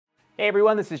Hey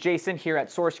everyone, this is Jason here at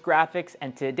Source Graphics,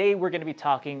 and today we're going to be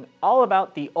talking all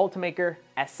about the UltiMaker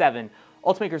S7,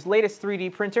 Ultimaker's latest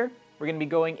 3D printer. We're going to be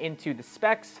going into the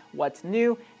specs, what's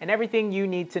new, and everything you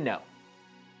need to know.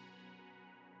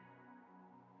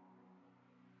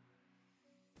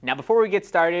 Now before we get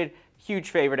started,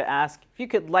 huge favor to ask, if you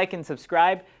could like and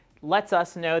subscribe, lets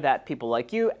us know that people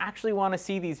like you actually want to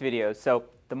see these videos. So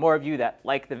the more of you that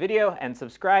like the video and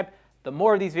subscribe, the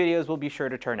more of these videos will be sure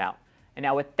to turn out. And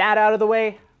now with that out of the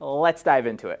way, let's dive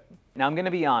into it. Now I'm going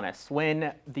to be honest,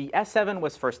 when the S7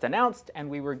 was first announced and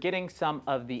we were getting some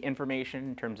of the information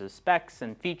in terms of specs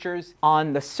and features,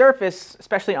 on the surface,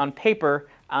 especially on paper,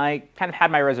 I kind of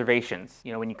had my reservations.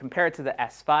 You know, when you compare it to the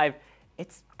S5,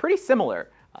 it's pretty similar.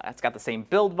 It's got the same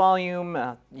build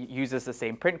volume, uses the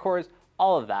same print cores,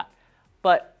 all of that.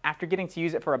 But after getting to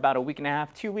use it for about a week and a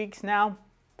half, 2 weeks now,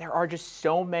 there are just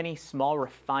so many small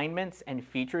refinements and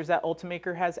features that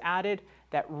Ultimaker has added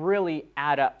that really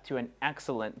add up to an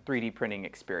excellent 3D printing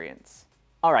experience.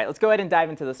 All right, let's go ahead and dive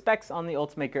into the specs on the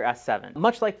Ultimaker S7.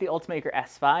 Much like the Ultimaker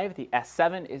S5, the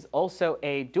S7 is also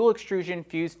a dual extrusion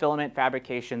fused filament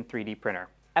fabrication 3D printer.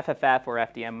 FFF or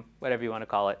FDM, whatever you want to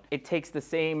call it. It takes the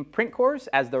same print cores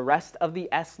as the rest of the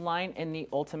S line in the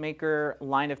Ultimaker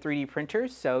line of 3D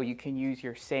printers, so you can use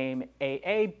your same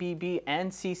AA, BB,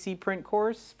 and CC print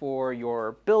cores for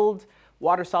your build,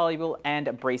 water-soluble, and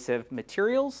abrasive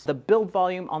materials. The build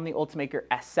volume on the Ultimaker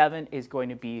S7 is going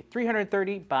to be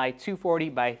 330 by 240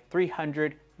 by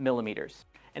 300 millimeters.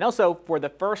 And also, for the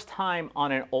first time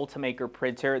on an Ultimaker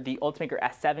printer, the Ultimaker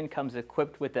S7 comes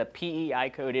equipped with a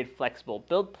PEI-coded flexible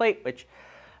build plate, which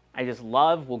I just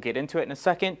love. We'll get into it in a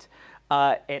second.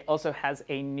 It also has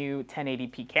a new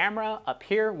 1080p camera up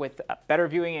here with better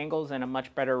viewing angles and a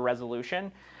much better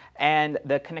resolution. And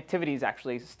the connectivity is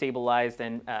actually stabilized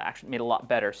and actually made a lot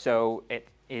better. So it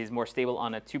is more stable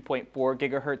on a 2.4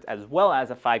 gigahertz as well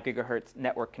as a 5 gigahertz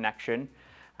network connection.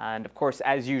 And of course,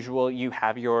 as usual, you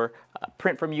have your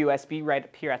print from USB right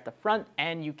up here at the front,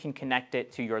 and you can connect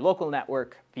it to your local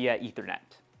network via Ethernet.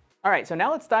 All right, so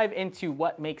now let's dive into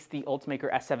what makes the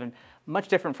Ultimaker S7 much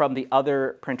different from the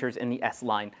other printers in the S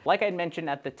line. Like I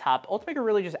mentioned at the top, Ultimaker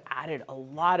really just added a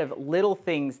lot of little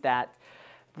things that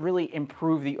really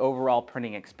improve the overall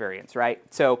printing experience, right?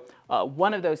 So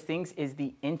one of those things is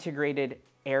the integrated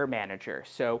air manager.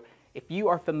 So if you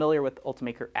are familiar with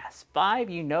Ultimaker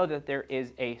S5, you know that there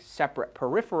is a separate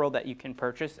peripheral that you can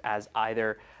purchase as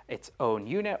either its own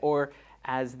unit or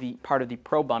as the part of the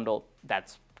Pro bundle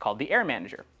that's called the Air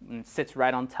Manager. And it sits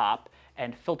right on top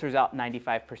and filters out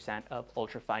 95% of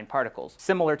ultrafine particles.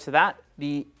 Similar to that,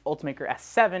 the Ultimaker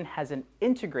S7 has an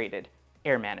integrated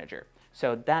Air Manager.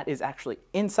 So that is actually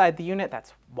inside the unit.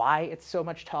 That's why it's so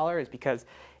much taller, is because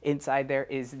inside there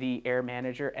is the Air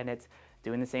Manager, and it's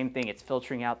doing the same thing. It's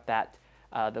filtering out that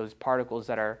those particles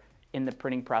that are in the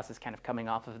printing process kind of coming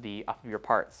off of your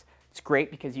parts. It's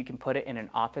great because you can put it in an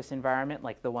office environment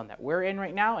like the one that we're in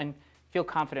right now and feel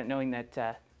confident knowing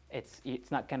that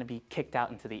it's not going to be kicked out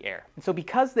into the air. And so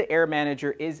because the Air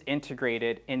Manager is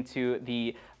integrated into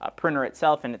the printer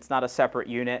itself and it's not a separate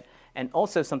unit, and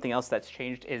also something else that's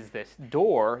changed is this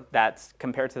door that's,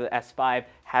 compared to the S5,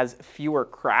 has fewer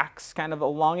cracks kind of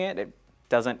along it. It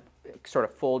doesn't sort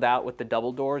of fold out with the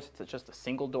double doors. It's just a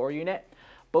single door unit.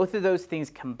 Both of those things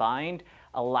combined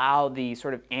allow the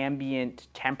sort of ambient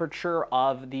temperature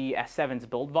of the S7's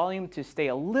build volume to stay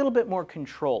a little bit more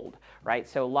controlled, right?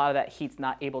 So a lot of that heat's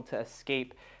not able to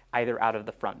escape either out of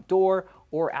the front door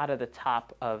or out of the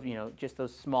top of, you know, just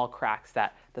those small cracks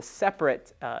that the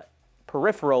separate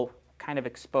peripheral kind of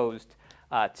exposed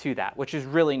to that, which is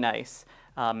really nice.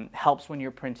 Helps when you're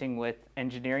printing with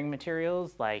engineering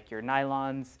materials like your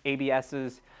nylons,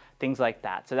 ABSs, things like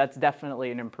that. So that's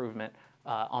definitely an improvement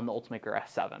on the Ultimaker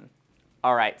S7.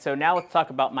 All right, so now let's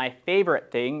talk about my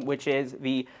favorite thing, which is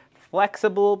the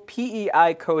flexible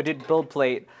PEI-coded build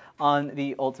plate on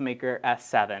the Ultimaker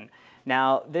S7.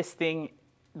 Now, this thing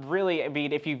really, I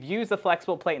mean, if you've used the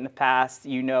flexible plate in the past,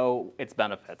 you know its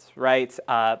benefits, right?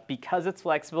 Because it's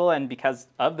flexible and because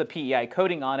of the PEI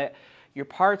coating on it, your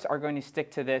parts are going to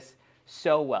stick to this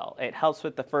so well. It helps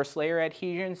with the first layer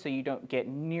adhesion, so you don't get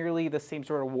nearly the same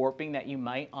sort of warping that you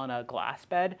might on a glass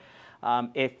bed.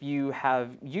 If you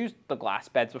have used the glass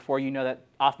beds before, you know that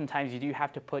oftentimes you do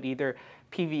have to put either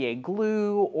PVA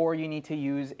glue or you need to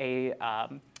use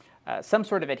some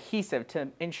sort of adhesive to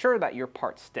ensure that your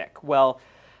parts stick. Well,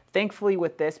 thankfully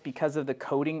with this, because of the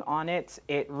coating on it,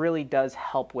 it really does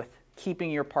help with keeping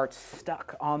your parts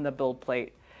stuck on the build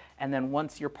plate. And then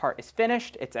once your part is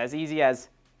finished, it's as easy as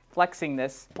flexing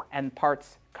this and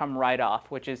parts come right off,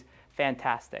 which is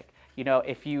fantastic. You know,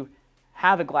 if you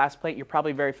have a glass plate, you're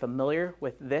probably very familiar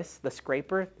with this, the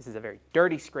scraper. This is a very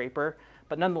dirty scraper,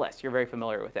 but nonetheless, you're very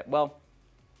familiar with it. Well,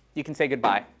 you can say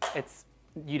goodbye.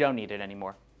 You don't need it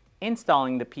anymore.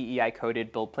 Installing the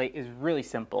PEI-coated build plate is really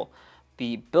simple.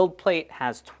 The build plate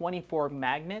has 24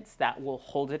 magnets that will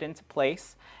hold it into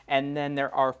place, and then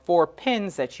there are 4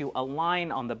 pins that you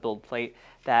align on the build plate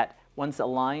that once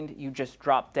aligned, you just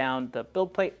drop down the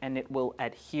build plate and it will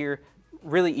adhere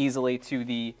really easily to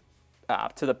the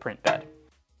print bed.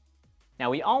 Now,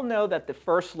 we all know that the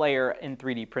first layer in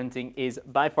 3D printing is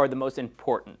by far the most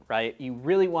important, right? You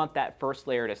really want that first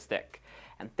layer to stick.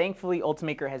 And thankfully,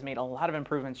 Ultimaker has made a lot of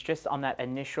improvements just on that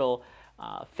initial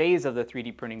phase of the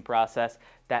 3D printing process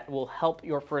that will help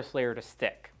your first layer to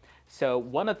stick. So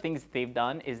one of the things that they've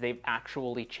done is they've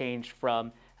actually changed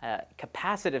from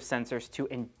capacitive sensors to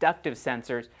inductive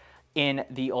sensors in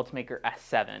the UltiMaker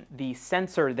S7. The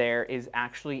sensor there is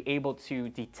actually able to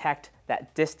detect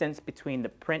that distance between the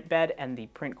print bed and the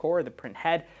print core, the print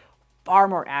head, far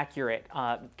more accurate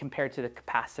compared to the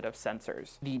capacitive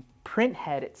sensors. The print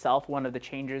head itself, one of the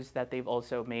changes that they've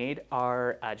also made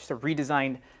are just a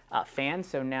redesigned fan.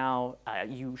 So now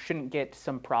you shouldn't get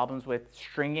some problems with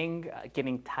stringing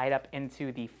getting tied up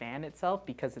into the fan itself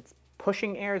because it's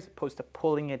pushing air as opposed to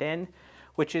pulling it in,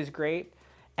 which is great.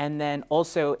 And then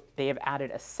also they have added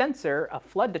a sensor, a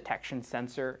flood detection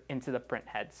sensor into the print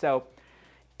head. So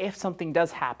if something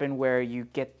does happen where you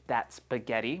get that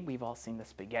spaghetti, we've all seen the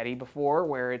spaghetti before,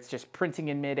 where it's just printing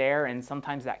in midair, and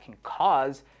sometimes that can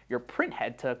cause your print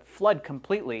head to flood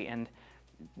completely. And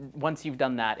once you've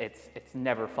done that, it's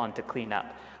never fun to clean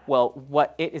up. Well,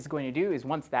 what it is going to do is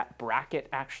once that bracket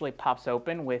actually pops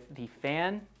open with the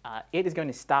fan, it is going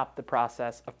to stop the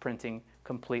process of printing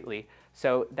completely.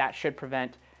 So that should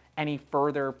prevent any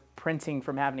further printing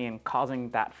from happening and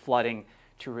causing that flooding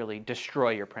to really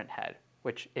destroy your print head,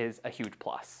 which is a huge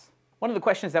plus. One of the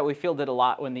questions that we fielded a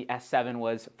lot when the S7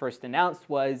 was first announced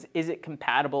was, is it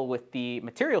compatible with the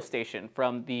material station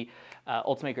from the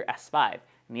UltiMaker S5?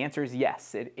 And the answer is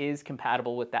yes, it is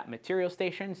compatible with that material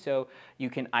station, so you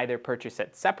can either purchase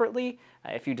it separately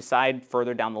if you decide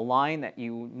further down the line that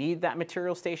you need that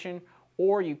material station,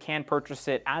 or you can purchase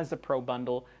it as a Pro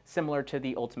bundle, similar to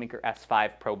the UltiMaker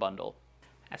S5 Pro bundle.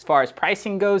 As far as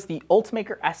pricing goes, the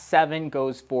UltiMaker S7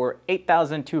 goes for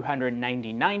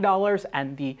 $8,299,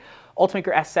 and the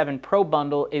UltiMaker S7 Pro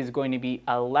bundle is going to be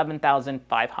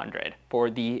 $11,500 for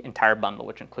the entire bundle,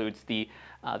 which includes the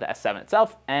S7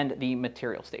 itself and the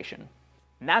material station.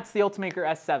 And that's the UltiMaker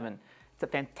S7. It's a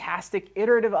fantastic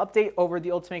iterative update over the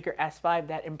UltiMaker S5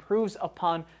 that improves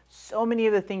upon so many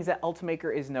of the things that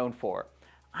Ultimaker is known for.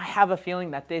 I have a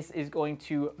feeling that this is going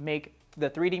to make the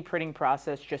 3D printing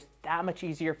process just that much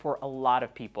easier for a lot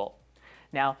of people.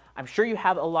 Now, I'm sure you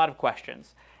have a lot of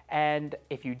questions, and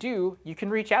if you do, you can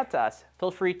reach out to us.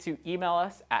 Feel free to email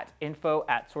us at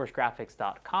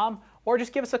info@sourcegraphics.com, or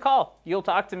just give us a call. You'll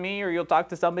talk to me or you'll talk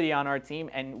to somebody on our team,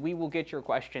 and we will get your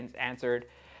questions answered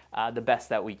the best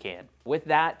that we can. With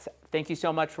that, thank you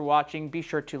so much for watching. Be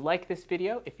sure to like this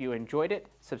video if you enjoyed it,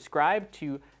 subscribe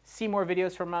to see more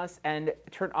videos from us, and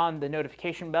turn on the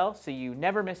notification bell so you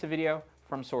never miss a video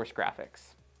from Source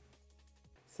Graphics.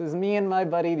 This is me and my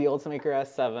buddy, the UltiMaker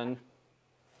S7.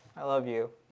 I love you.